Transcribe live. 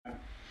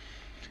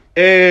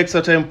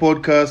Extra Time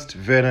Podcast,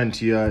 Venant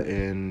here,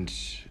 and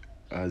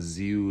as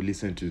you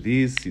listen to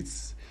this,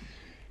 it's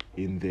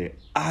in the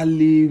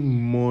early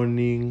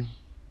morning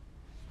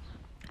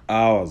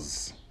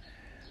hours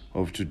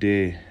of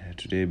today.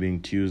 Today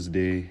being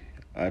Tuesday,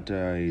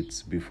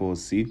 it's before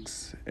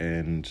 6,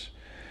 and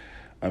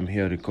I'm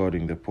here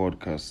recording the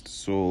podcast.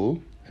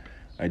 So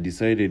I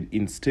decided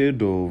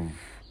instead of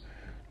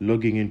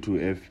logging into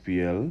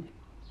FPL,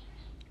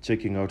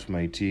 checking out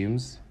my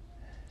teams,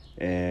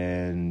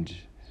 and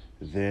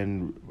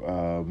then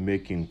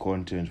making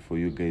content for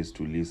you guys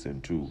to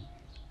listen to,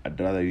 I'd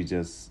rather you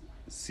just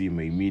see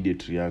my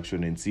immediate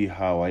reaction and see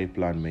how I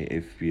plan my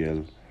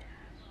FPL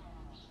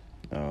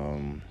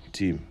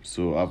team.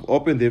 So I've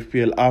opened the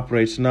FPL app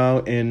right now,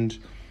 and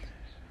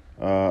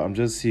I'm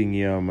just seeing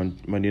here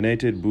Man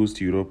United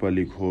boost Europa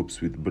League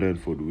hopes with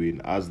Brentford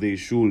win, as they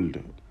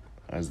should.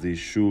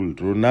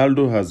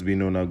 Ronaldo has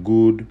been on a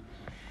good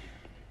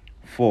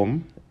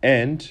form,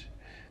 and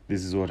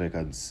this is what I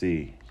can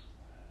say.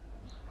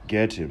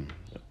 Get him.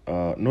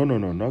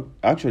 No.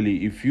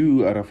 Actually, if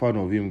you are a fan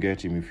of him,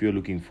 get him if you're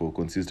looking for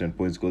consistent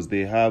points, because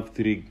they have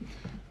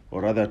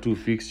 2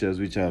 fixtures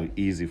which are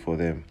easy for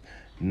them.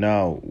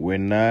 Now,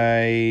 when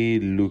I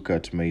look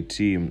at my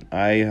team,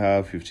 I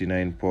have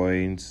 59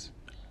 points.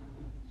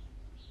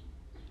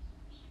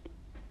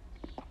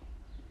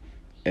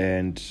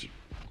 And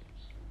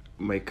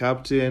my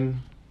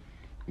captain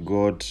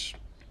got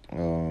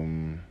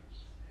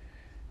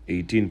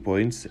 18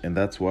 points, and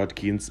that's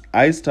Watkins.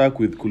 I stuck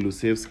with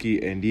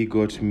Kulusevski, and he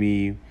got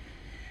me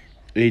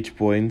 8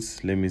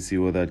 points. Let me see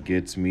what that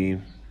gets me.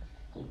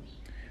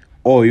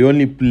 Oh, he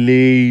only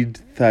played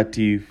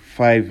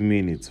 35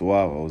 minutes.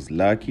 Wow, I was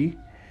lucky.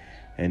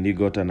 And he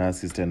got an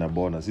assist and a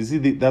bonus. You see,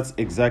 that's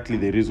exactly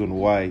the reason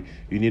why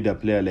you need a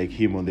player like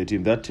him on the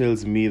team. That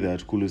tells me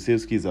that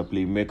Kulusevski is a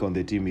playmaker on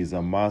the team. Is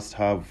a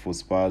must-have for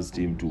Spurs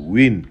team to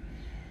win.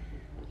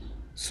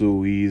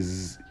 So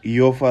he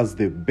offers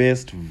the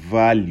best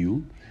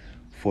value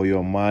for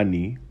your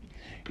money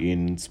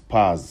in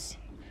Spurs.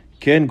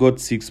 Kane got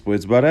 6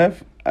 points, but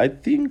I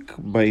think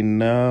by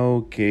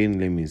now Kane,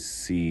 let me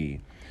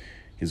see,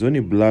 he's only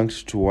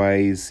blanked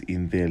twice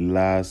in the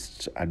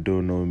last, I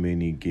don't know,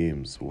 many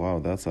games. Wow,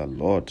 that's a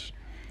lot.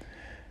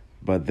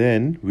 But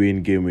then we're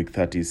in game week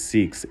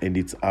 36, and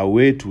it's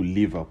away to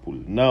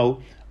Liverpool. Now,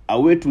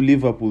 away to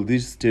Liverpool,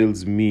 this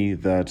tells me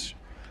that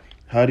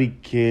Harry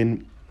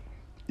Kane,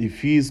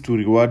 if he is to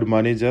reward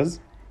managers,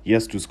 he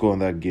has to score on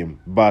that game.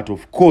 But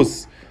of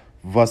course,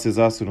 versus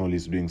Arsenal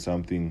is doing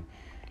something.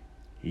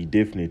 He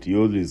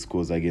always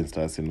scores against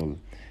Arsenal.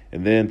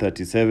 And then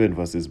 37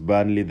 versus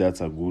Burnley, that's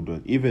a good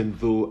one. Even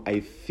though I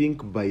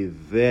think by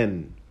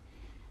then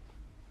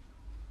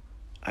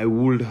I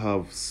would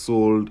have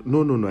sold.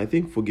 No. I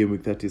think for game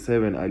week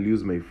 37, I'll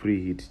use my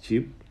free hit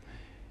chip.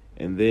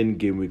 And then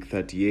game week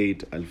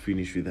 38, I'll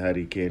finish with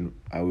Harry Kane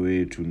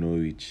away to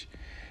Norwich.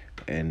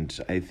 And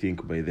I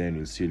think by then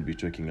we'll still be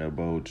talking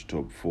about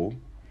top 4.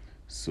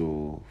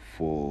 So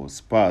for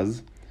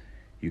Spurs,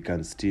 you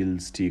can still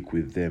stick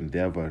with them. They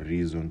have a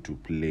reason to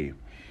play.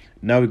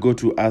 Now we go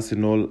to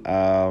Arsenal.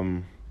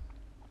 I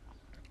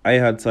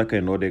had Saka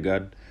and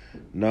Odegaard.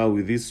 Now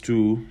with these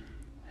two,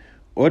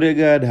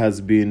 Odegaard has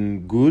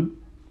been good.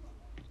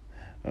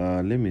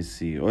 Let me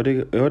see.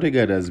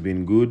 Odegaard has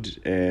been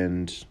good,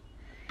 and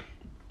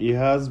he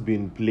has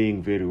been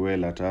playing very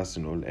well at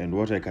Arsenal. And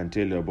what I can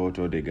tell you about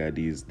Odegaard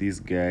is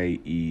this guy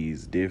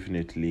is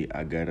definitely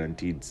a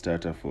guaranteed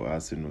starter for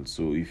Arsenal.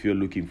 So if you're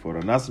looking for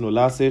an Arsenal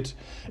asset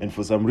and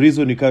for some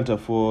reason you can't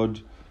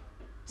afford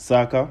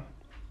Saka,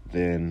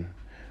 then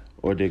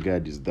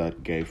Odegaard is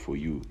that guy for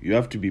you. You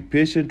have to be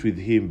patient with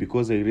him,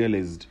 because I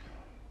realized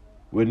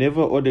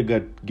whenever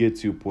Odegaard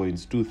gets you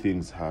points, 2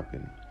 things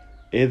happen.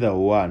 Either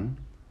one,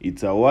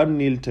 it's a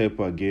 1-0 type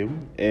of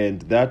game,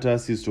 and that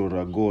assist or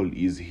a goal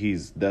is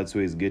his. That's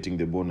why he's getting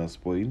the bonus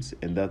points,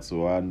 and that's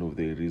one of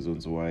the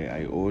reasons why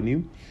I own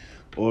him.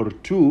 Or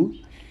 2,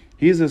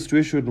 here's a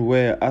situation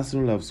where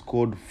Arsenal have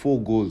scored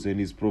 4 goals and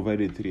he's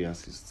provided 3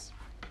 assists.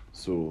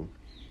 So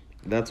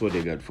that's what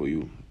they got for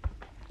you.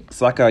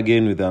 Saka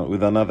again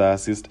with another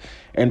assist.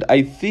 And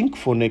I think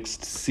for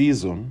next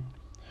season,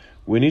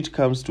 when it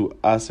comes to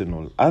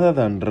Arsenal, other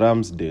than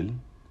Ramsdale,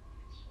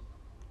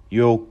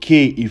 you're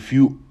okay if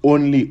you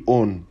only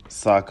own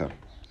Saka.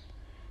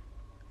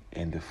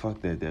 And the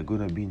fact that they're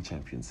going to be in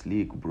Champions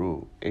League,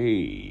 bro.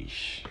 And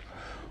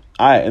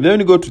then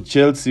you go to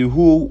Chelsea,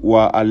 who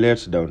were a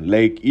letdown.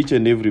 Like, each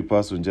and every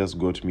person just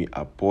got me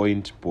a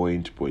point.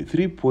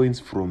 3 points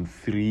from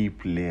 3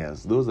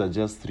 players. Those are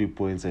just 3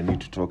 points I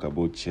need to talk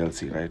about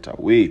Chelsea right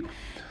away.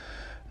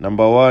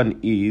 Number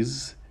 1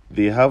 is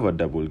they have a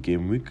double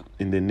game week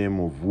in the name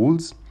of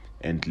Wolves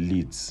and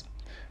Leeds.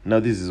 Now,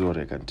 this is what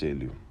I can tell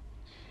you.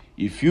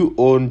 If you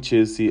own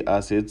Chelsea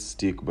assets,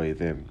 stick by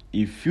them.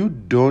 If you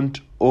don't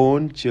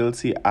own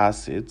Chelsea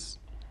assets,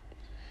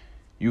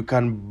 you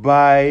can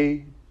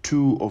buy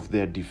 2 of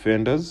their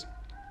defenders,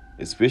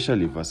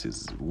 especially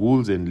versus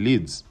Wolves and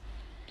Leeds.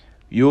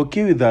 You're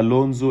okay with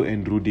Alonso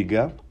and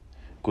Rudiger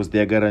because they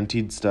are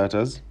guaranteed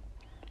starters.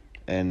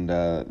 and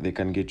they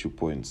can get you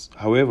points.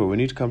 However,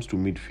 when it comes to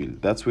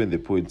midfield, that's when the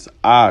points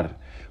are,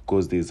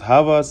 because there's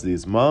Havertz,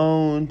 there's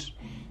Mount,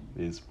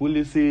 there's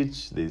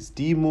Pulisic, there's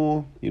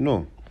Timo,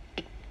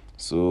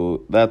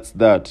 So that's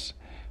that.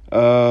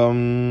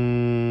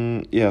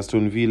 Aston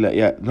Villa.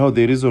 Yeah, now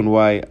the reason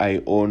why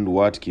I owned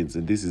Watkins,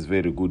 and this is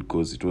very good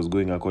because it was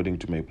going according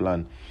to my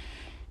plan.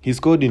 He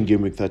scored in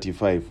game week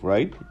 35,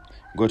 right?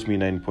 Got me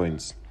 9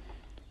 points.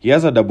 He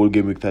has a double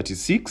game week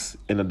 36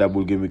 and a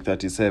double game week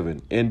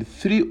 37. And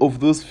 3 of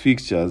those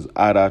fixtures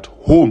are at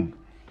home.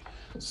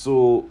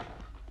 So,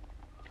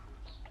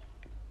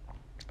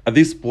 at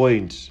this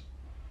point,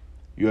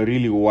 you are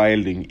really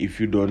wilding if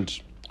you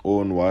don't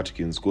own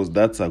Watkins, because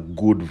that's a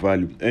good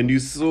value. And you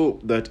saw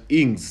that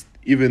Ings,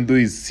 even though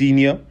he's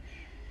senior,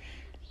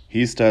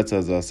 he starts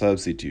as a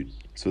substitute.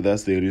 So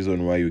that's the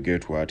reason why you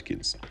get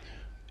Watkins.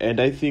 And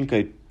I think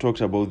I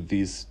talked about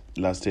this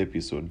last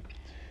episode,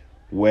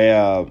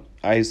 where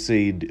I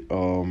said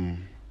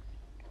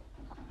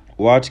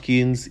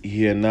Watkins,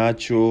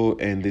 Iheanacho,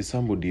 and there's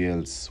somebody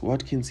else.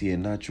 Watkins,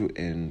 Iheanacho,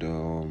 and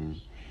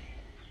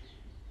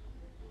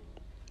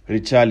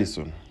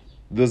Richarlison.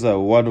 Those are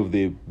one of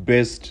the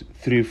best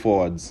 3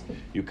 forwards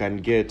you can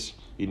get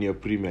in your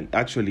Premier.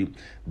 Actually,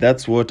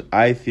 that's what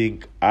I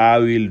think I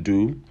will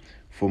do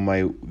for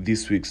my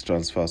this week's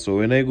transfer. So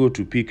when I go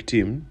to pick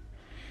team,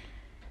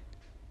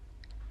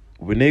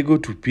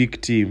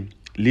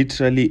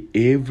 literally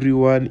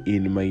everyone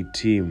in my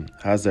team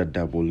has a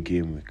double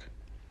game week.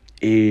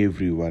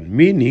 Everyone.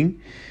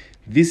 Meaning,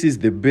 this is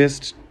the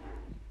best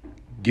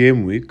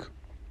game week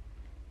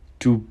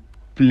to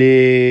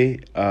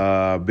play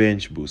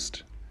bench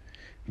boost.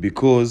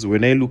 Because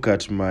when I look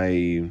at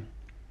my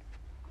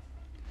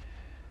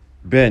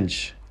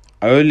bench,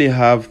 I only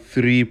have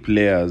 3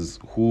 players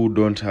who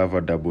don't have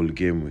a double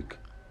game week.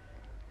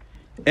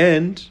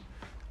 And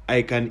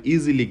I can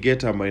easily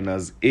get a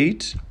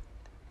 -8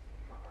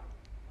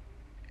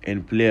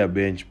 and play a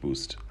bench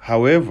boost.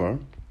 Also,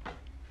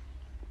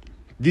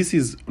 this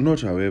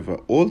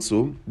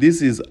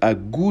is a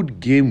good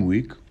game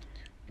week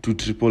to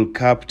triple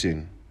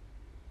captain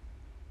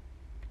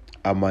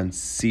a Man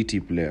City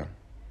player,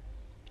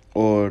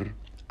 or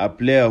a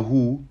player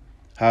who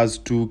has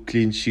 2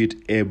 clean sheet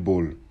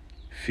able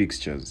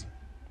fixtures.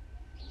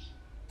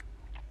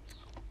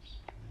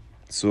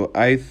 So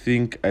I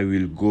think I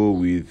will go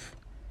with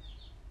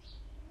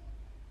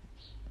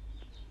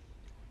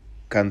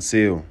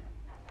Cancelo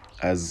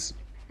as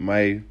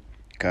my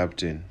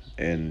captain,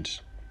 and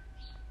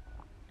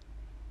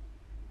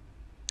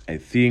I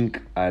think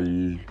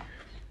I'll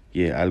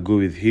go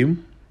with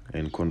him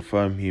and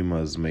confirm him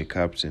as my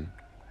captain.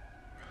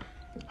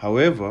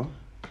 However,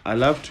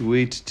 I'll have to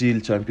wait till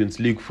Champions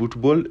League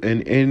football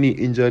and any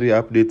injury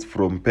updates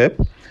from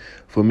Pep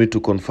for me to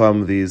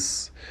confirm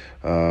this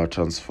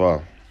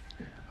transfer.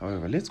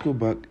 However, let's go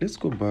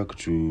back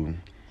to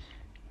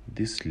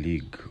this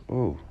league.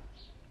 Oh,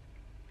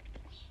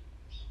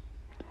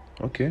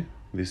 okay,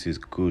 this is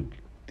good.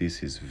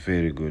 This is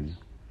very good.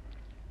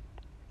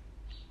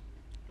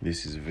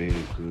 This is very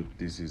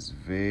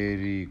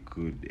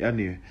good.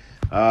 Anyway,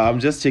 I'm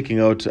just checking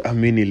out a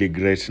mini league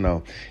right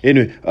now.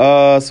 Anyway,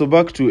 so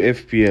back to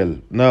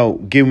FPL. Now,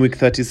 game week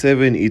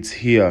 37, it's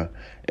here.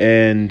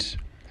 And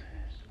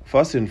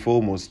first and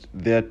foremost,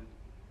 there are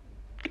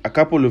a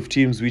couple of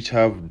teams which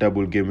have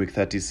double game week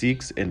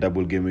 36 and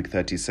double game week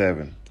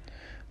 37.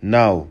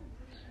 Now,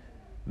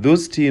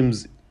 those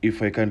teams,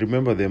 if I can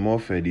remember them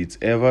offered, it's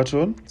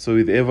Everton. So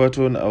with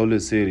Everton, I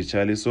always say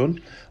Richarlison.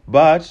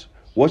 But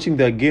watching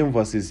their game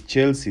versus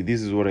Chelsea,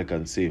 this is what I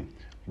can say.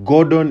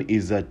 Gordon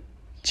is a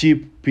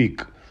cheap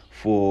pick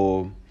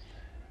for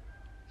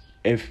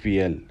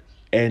FPL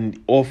and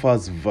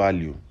offers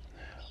value.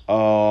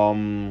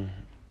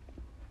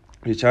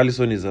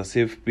 Richarlison is a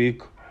safe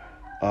pick.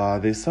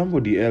 There's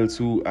somebody else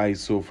who I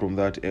saw from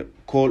that.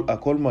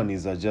 Coleman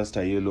is just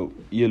a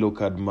yellow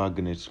card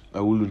magnet.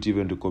 I wouldn't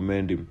even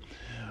recommend him.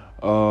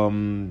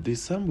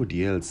 There's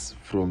somebody else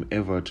from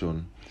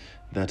Everton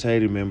that I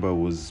remember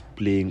was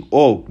playing.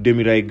 Oh,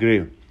 Demirai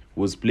Gray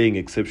was playing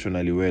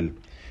exceptionally well.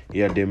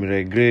 Yeah,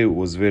 Demirai Gray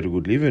was very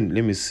good. Even,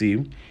 let me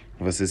see,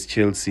 versus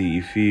Chelsea,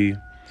 if he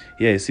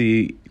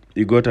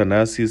got an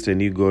assist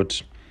and he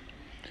got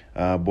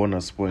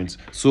bonus points.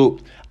 So,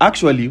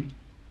 actually,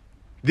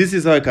 this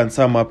is how I can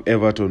sum up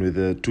Everton with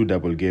the 2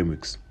 double game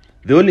weeks.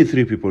 There are only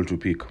 3 people to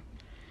pick.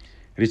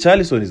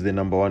 Richarlison is the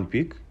number 1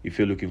 pick if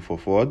you're looking for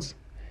forwards.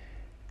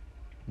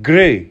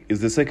 Gray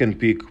is the second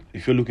pick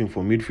if you're looking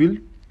for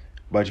midfield.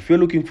 But if you're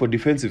looking for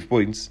defensive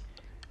points,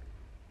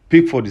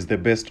 Pickford is the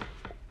best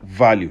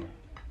value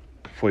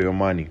for your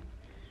money.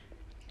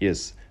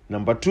 Yes.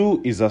 Number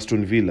 2 is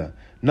Aston Villa.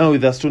 Now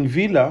with Aston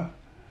Villa,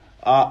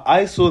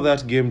 I saw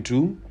that game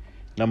too.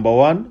 Number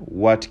 1,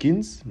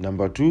 Watkins.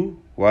 Number 2,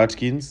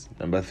 Watkins.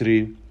 Number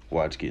 3,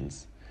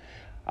 Watkins.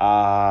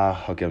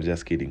 Okay, I'm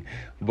just kidding.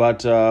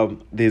 But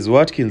there's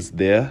Watkins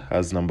there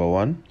as number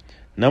 1.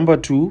 Number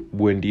 2,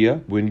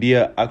 Buendia.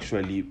 Buendia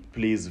actually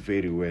plays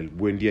very well.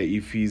 Buendia,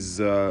 if he's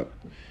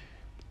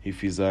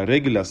If he's a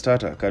regular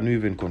starter, can we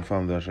even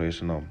confirm that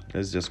right now?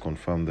 Let's just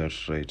confirm that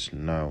right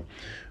now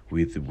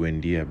with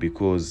Buendia,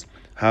 because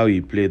how he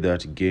played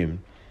that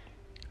game,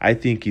 I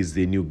think he's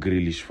the new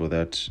Grealish for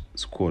that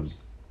squad.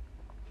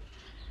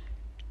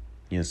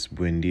 Yes,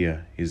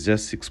 Buendia. He's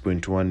just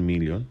 6.1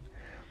 million.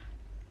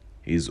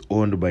 He's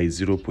owned by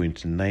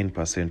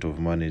 0.9% of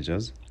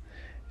managers.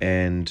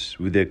 And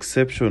with the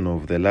exception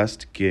of the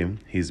last game,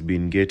 he's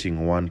been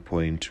getting 1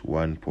 point.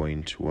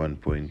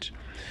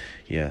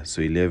 Yeah,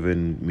 so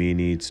 11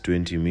 minutes,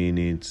 20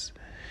 minutes,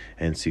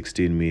 and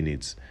 16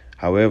 minutes.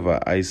 However,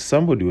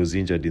 somebody was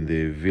injured in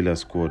the Villa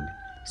squad,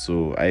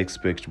 so I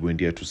expect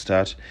Buendia to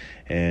start,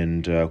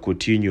 and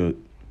Coutinho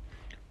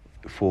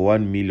for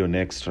 1 million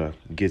extra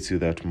gets you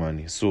that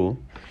money. So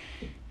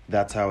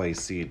that's how I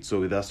see it.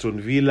 So with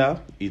Aston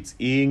Villa, it's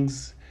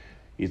Ings,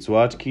 it's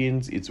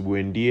Watkins, it's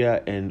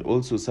Buendia, and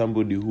also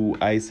somebody who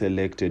I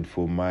selected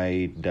for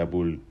my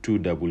two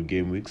double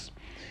game weeks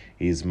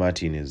is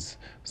Martinez.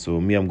 So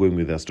me, I'm going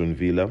with Aston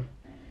Villa.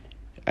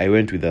 I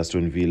went with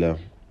Aston Villa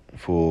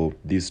for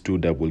these two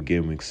double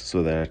game weeks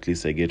so that at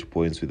least I get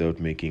points without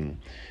making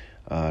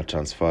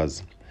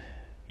transfers.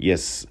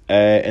 Yes,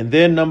 and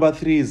then number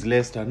 3 is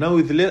Leicester. Now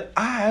with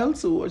I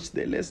also watched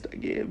the Leicester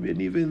game,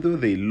 and even though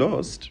they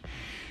lost,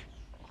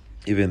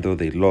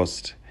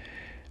 Kelechi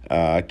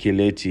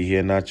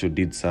Iheanacho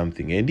did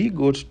something, and he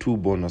got 2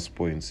 bonus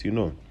points,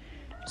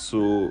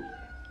 So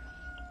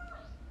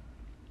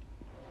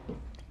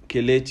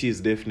Kelechi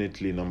is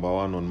definitely number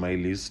 1 on my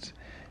list,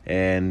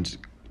 and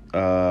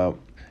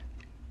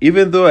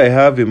even though I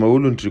have him, I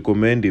wouldn't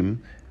recommend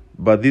him,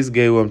 but this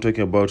guy who I'm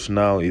talking about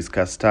now is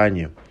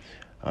Castagne.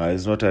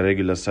 He's not a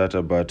regular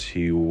starter, but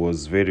he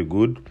was very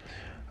good.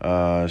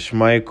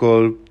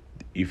 Schmeichel,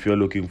 if you're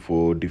looking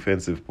for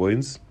defensive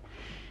points.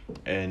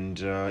 And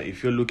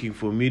if you're looking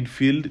for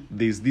midfield,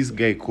 there's this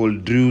guy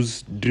called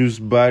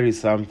Drewsbury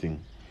something.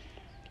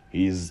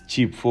 He's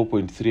cheap,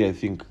 4.3, I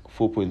think,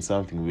 4 point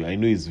something. I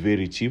know he's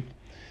very cheap,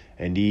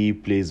 and he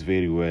plays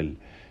very well.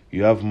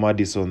 You have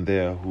Maddison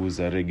there, who's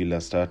a regular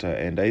starter,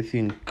 and I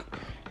think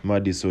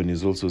Maddison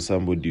is also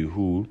somebody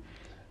who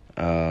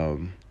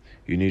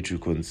you need to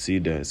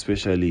consider,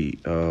 especially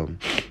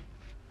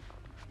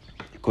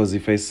because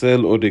if I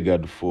sell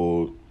Odegaard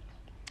for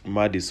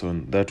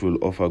Maddison, that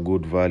will offer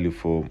good value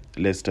for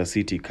Leicester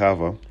City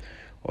cover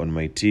on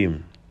my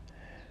team.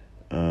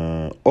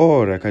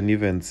 Or I can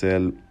even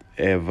sell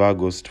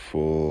Vagost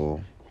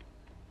for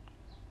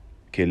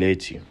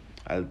Kelechi.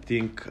 I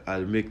think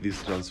I'll make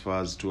these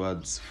transfers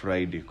towards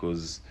Friday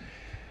because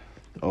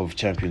of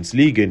Champions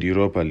League and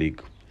Europa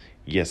League.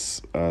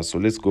 Yes, so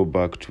let's go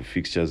back to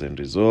fixtures and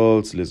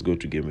results. Let's go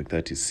to game week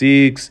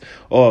 36.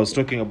 I was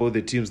talking about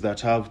the teams that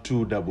have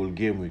 2 double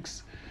game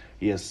weeks.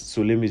 Yes,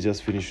 so let me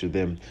just finish with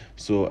them.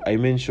 So I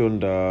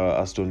mentioned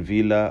Aston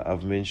Villa,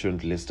 I've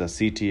mentioned Leicester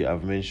City,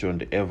 I've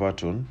mentioned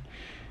Everton.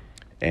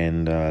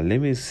 And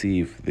let me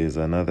see if there's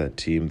another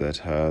team that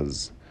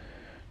has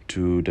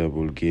 2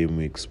 double game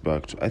weeks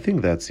back to. I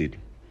think that's it.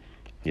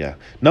 Yeah.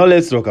 Now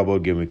let's talk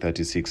about game week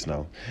 36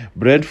 now.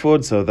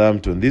 Brentford,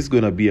 Southampton. This is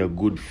going to be a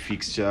good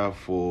fixture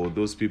for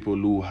those people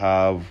who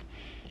have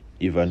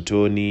Ivan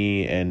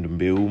Toney and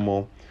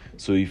Mbeumo.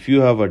 So if you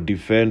have a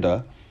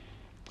defender,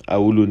 I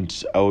would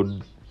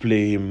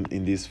play him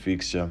in this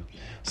fixture.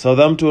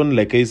 Southampton,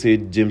 like I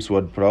said, James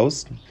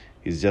Ward-Prowse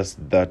is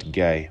just that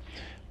guy.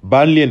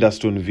 Burnley and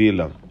Aston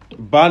Villa.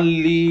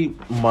 Burnley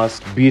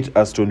must beat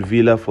Aston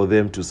Villa for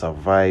them to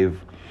survive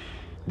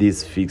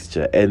this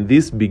fixture, and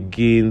this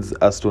begins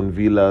Aston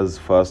Villa's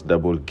first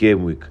double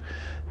game week.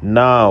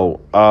 Now,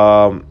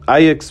 I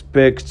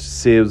expect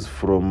saves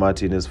from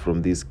Martinez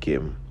from this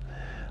game.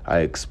 I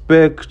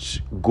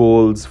expect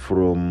goals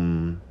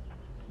from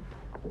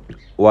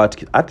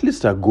Watkins, at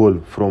least a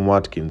goal from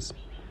Watkins.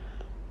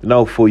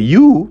 Now, for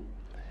you,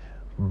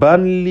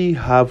 Burnley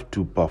have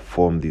to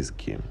perform this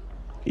game.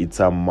 It's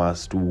a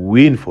must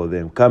win for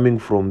them, coming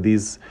from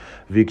this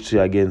victory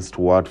against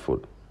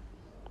Watford.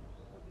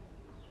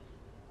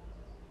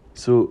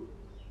 So,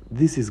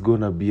 this is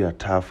going to be a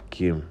tough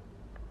game.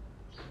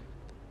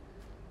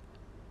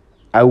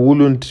 I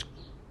wouldn't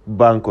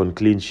bank on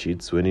clean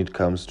sheets when it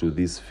comes to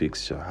this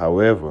fixture.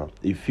 However,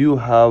 if you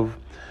have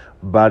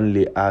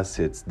Burnley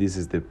assets, this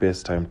is the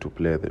best time to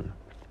play them.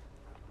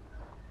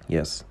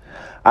 Yes.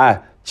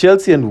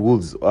 Chelsea and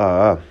Wolves.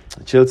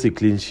 Chelsea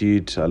clean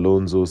sheet,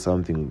 Alonso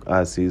something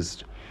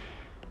assist.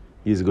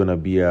 Is going to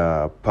be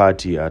a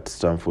party at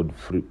Stamford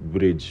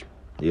Bridge.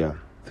 Yeah,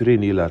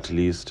 3-0 at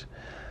least.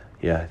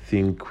 Yeah, I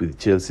think with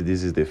Chelsea,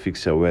 this is the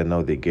fixture where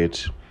now they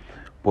get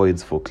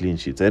points for clean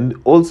sheets. And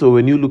also,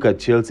 when you look at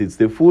Chelsea, it's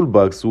the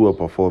fullbacks who are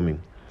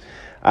performing.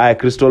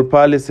 Crystal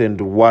Palace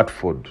and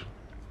Watford.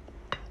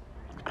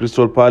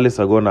 Crystal Palace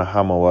are going to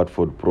hammer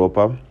Watford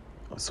proper.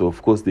 So,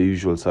 of course, the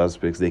usual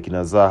suspects, like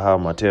Zaha,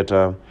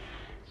 Mateta,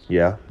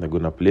 yeah, they're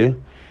going to play.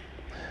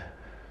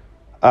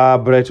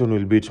 Brighton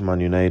will beat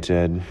Man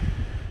United.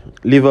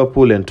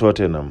 Liverpool and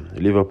Tottenham.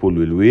 Liverpool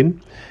will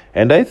win.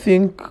 And I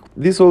think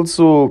this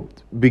also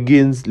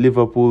begins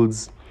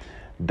Liverpool's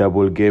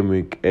double game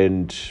week,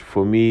 and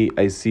for me,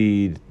 I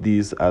see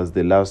this as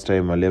the last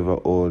time I'll ever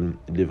own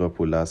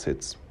Liverpool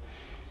assets,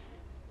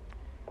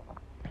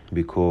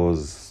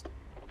 because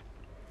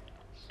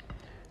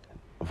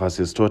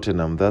versus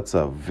Tottenham, that's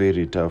a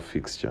very tough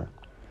fixture.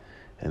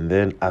 And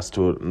then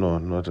Aston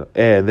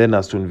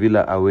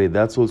Villa away,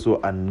 that's also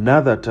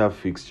another tough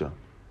fixture.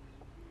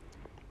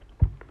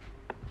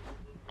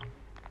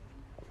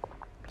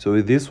 So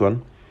with this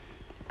one,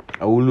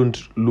 I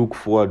wouldn't look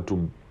forward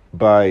to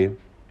buy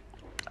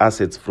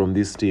assets from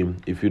this team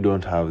if you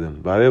don't have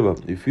them. But however,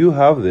 if you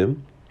have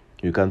them,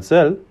 you can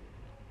sell.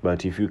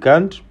 But if you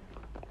can't,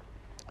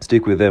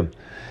 stick with them.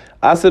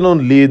 Arsenal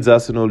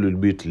will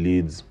beat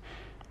Leeds.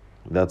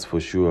 That's for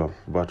sure.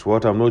 But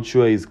what I'm not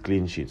sure is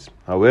clean sheets.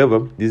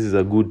 However, this is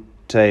a good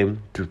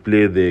time to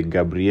play the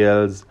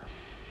Gabriels,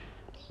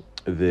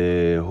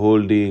 the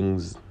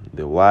Holdings,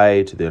 the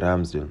White, the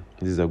Ramsdale.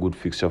 This is a good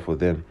fixture for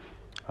them.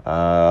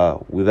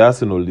 With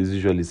Arsenal, it's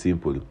usually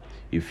simple.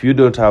 If you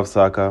don't have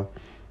Saka,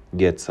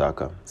 get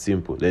Saka.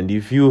 Simple. And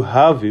if you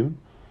have him,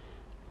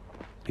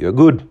 you're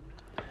good.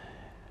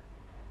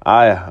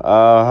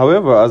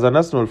 However, as an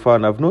Arsenal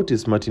fan, I've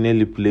noticed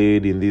Martinelli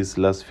played in this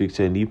last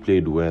fixture and he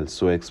played well,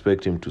 so I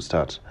expect him to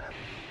start.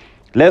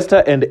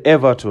 Leicester and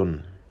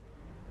Everton.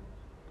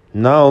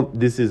 Now,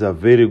 this is a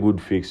very good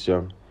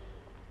fixture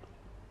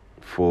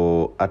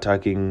for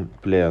attacking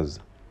players.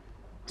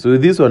 So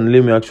with this one,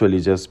 let me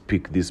actually just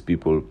pick these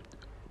people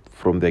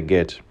from the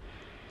get.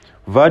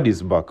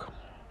 Vardy's back.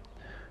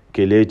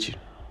 Kelechi.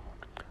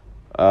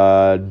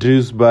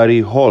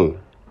 Dewsbury Hall.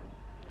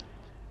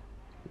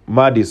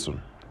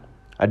 Maddison.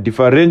 A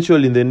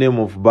differential in the name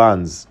of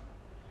Barnes,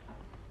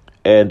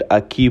 and a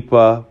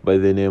keeper by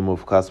the name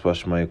of Kasper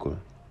Schmeichel.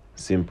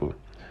 Simple.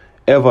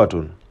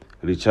 Everton,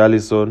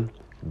 Richarlison,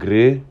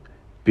 Gray,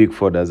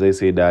 Pickford, as I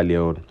said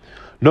earlier on.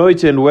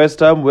 Norwich and West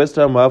Ham. West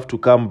Ham have to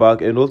come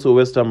back, and also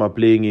West Ham are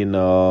playing in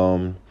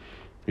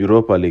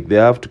Europa League. They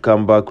have to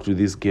come back to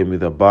this game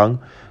with a bang.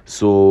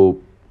 So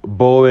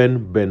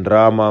Bowen,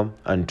 Benrahma,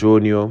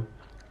 Antonio,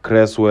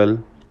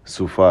 Cresswell,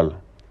 Sufal.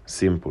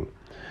 Simple.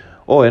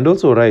 Oh, and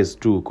also Rice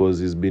too, because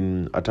he's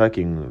been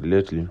attacking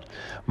lately.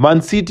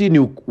 Man City,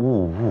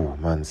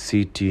 Newcastle.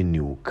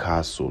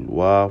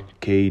 Wow,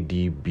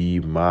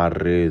 KDB,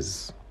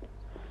 Mahrez.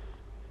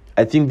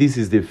 I think this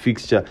is the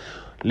fixture.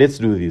 Let's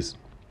do this,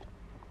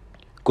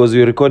 because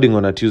we're recording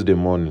on a Tuesday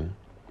morning.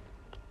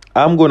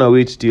 I'm going to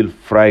wait till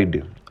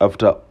Friday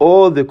after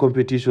all the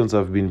competitions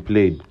have been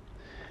played.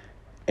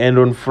 And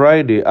on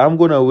Friday, I'm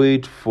going to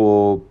wait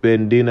for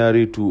Ben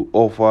Dinnery to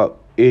offer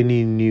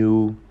any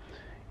new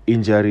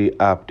injury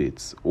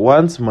updates.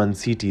 Once Man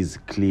City is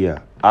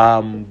clear,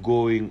 I'm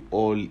going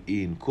all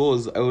in,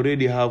 because I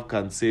already have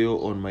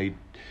Cancelo on my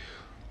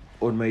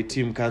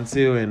team.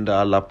 Cancelo and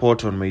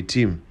Laporte on my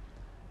team.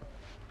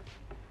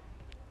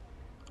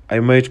 I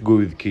might go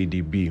with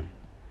KDB.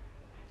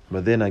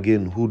 But then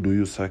again, who do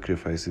you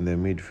sacrifice in the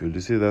midfield?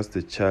 You see, that's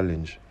the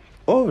challenge.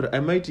 Or I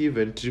might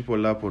even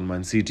triple up on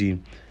Man City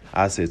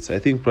assets. I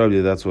think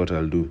probably that's what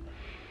I'll do.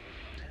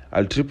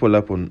 I'll triple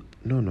up on...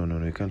 No,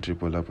 you can't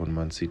triple up on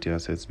Man City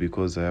assets,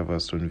 because I have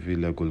Aston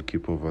Villa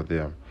goalkeeper over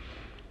there.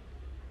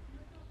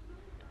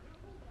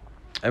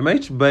 I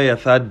might buy a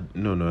third...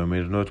 No, I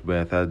might not buy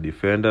a third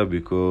defender,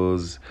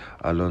 because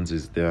Alonso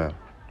is there.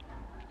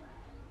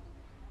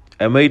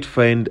 I might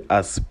find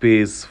a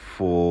space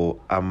for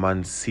a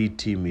Man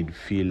City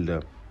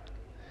midfielder.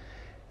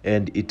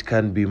 And it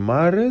can be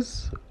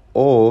Mahrez,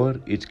 or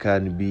it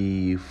can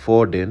be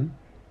Foden,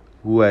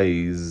 who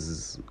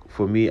is,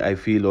 for me, I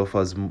feel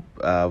offers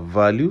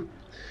value.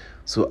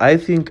 So I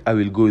think I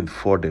will go with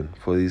Foden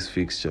for this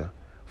fixture,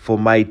 for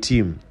my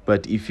team.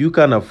 But if you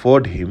can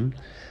afford him,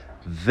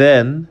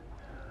 then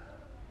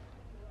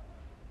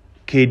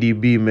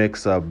KDB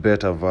makes a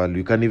better value.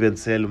 You can even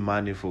sell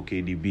money for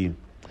KDB.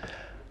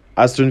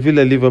 Aston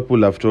Villa,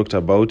 Liverpool, I've talked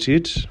about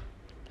it.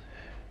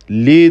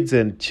 Leeds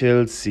and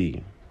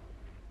Chelsea.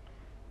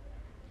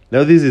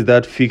 Now this is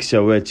that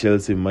fixture where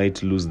Chelsea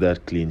might lose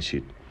that clean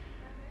sheet,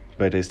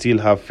 but I still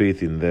have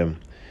faith in them.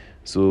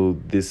 So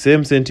the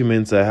same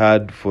sentiments I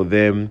had for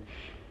them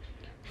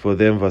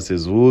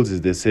versus Wolves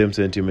is the same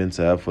sentiments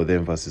I have for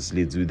them versus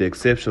Leeds, with the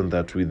exception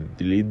that with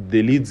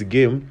the Leeds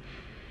game,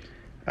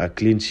 a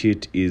clean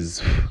sheet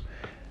is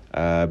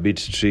a bit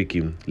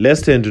tricky.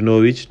 Leicester and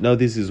Norwich. Now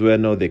this is where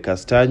now the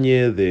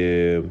Castagne,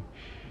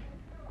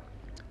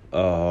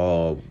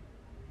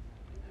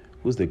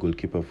 who's the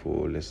goalkeeper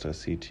for Leicester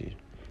City?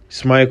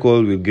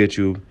 Schmeichel will get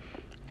you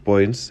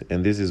points,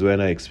 and this is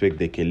when I expect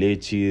the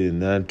Kelechi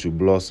and that to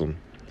blossom.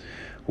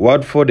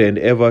 Watford and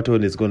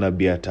Everton is gonna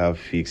be a tough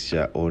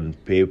fixture on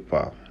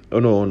paper.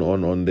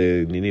 On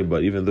the Nini,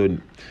 but even though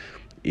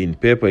in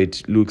paper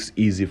it looks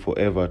easy for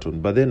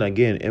Everton, but then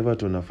again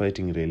Everton are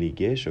fighting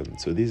relegation,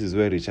 so this is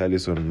where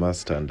Richarlison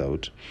must stand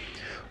out.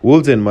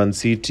 Wolves and Man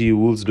City.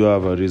 Wolves don't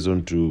have a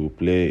reason to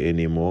play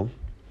anymore,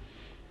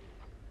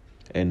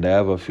 and I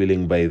have a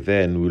feeling by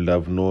then we'll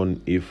have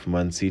known if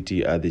Man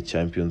City are the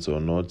champions or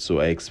not. So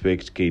I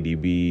expect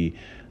KDB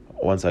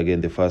once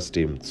again the first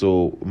team.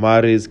 So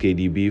Mahrez,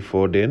 KDB,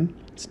 Foden,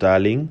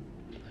 Sterling.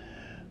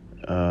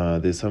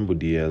 There's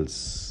somebody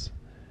else,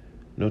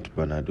 not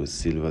Bernardo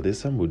Silva. There's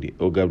somebody,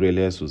 Gabriel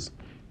Jesus.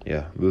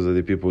 Yeah, those are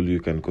the people you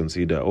can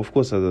consider. Of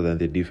course, other than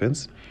the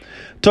defense.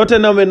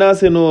 Tottenham and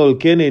Arsenal.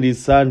 Kane and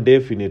his son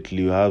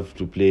definitely have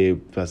to play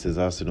versus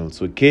Arsenal.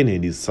 So Kane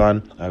and his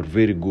son are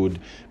very good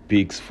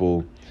picks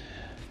for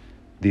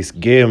this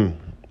game.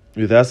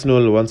 With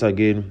Arsenal, once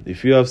again,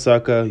 if you have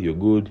Saka, you're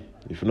good.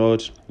 If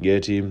not,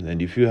 get him.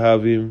 And if you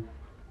have him,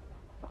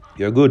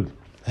 you're good.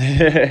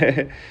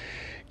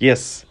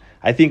 Yes,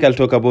 I think I'll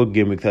talk about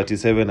Game Week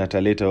 37 at a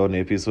later on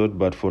episode.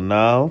 But for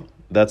now,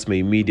 that's my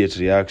immediate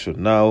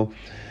reaction. Now,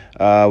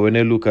 when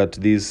I look at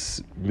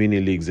these mini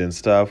leagues and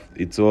stuff,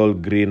 it's all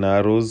green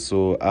arrows.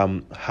 So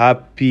I'm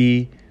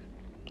happy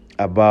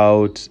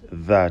about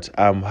that.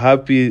 I'm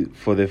happy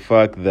for the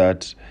fact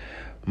that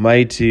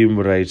my team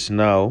right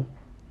now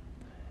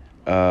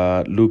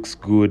looks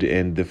good,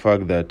 and the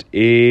fact that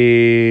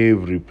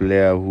every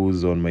player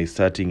who's on my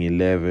starting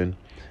 11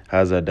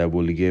 has a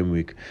double game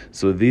week.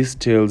 So this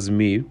tells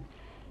me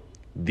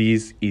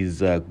this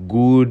is a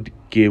good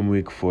game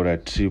week for a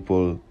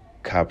triple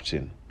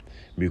captain,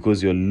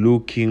 because you're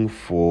looking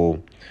for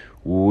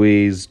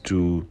ways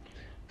to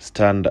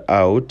stand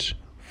out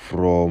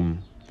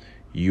from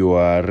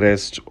your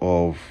rest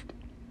of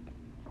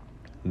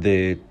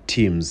the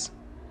teams.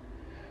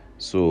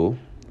 So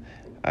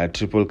a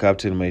triple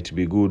captain might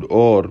be good,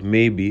 or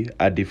maybe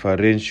a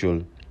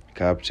differential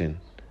captain.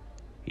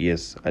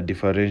 Yes, a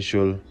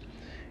differential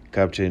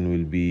captain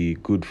will be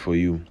good for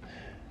you.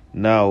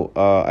 Now,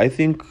 I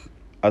think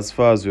as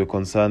far as we're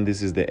concerned,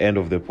 this is the end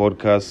of the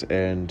podcast,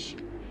 and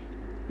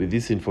with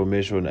this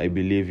information, I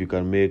believe you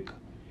can make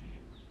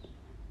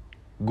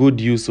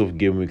good use of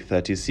Game Week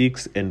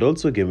 36 and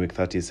also Game Week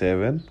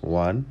 37.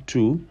 1,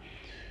 2.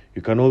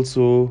 You can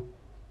also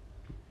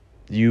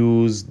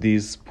use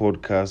this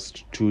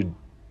podcast to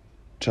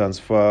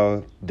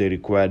transfer the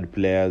required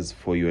players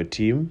for your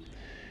team.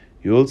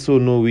 You also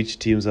know which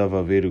teams have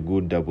a very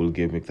good double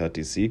Game Week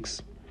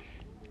 36,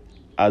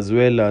 as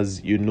well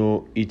as you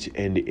know each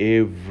and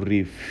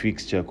every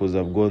fixture because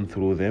I've gone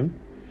through them.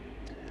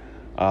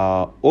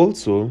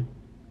 Also,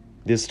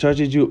 the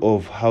strategy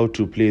of how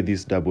to play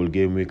this double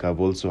game week I've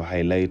also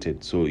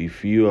highlighted. So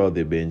if you are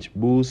the bench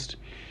boost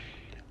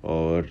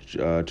or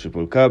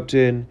triple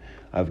captain,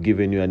 I've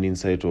given you an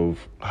insight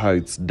of how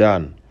it's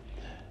done.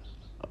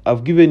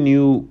 I've given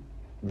you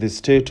the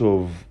state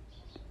of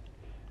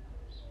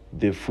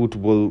the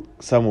football,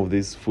 some of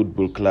these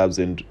football clubs,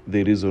 and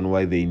the reason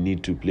why they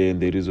need to play and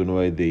the reason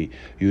why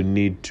you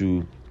need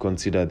to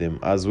consider them,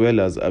 as well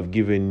as I've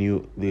given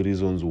you the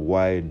reasons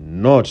why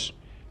not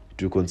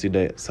to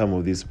consider some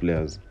of these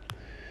players.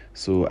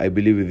 So I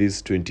believe with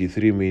these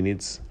 23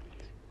 minutes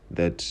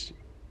that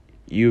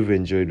you've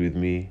enjoyed with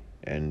me,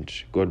 and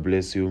God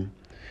bless you.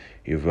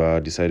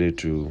 You've decided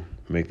to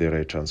make the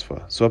right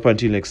transfer. So up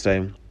until next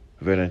time,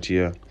 Venant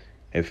here,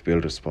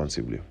 FPL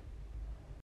responsibly.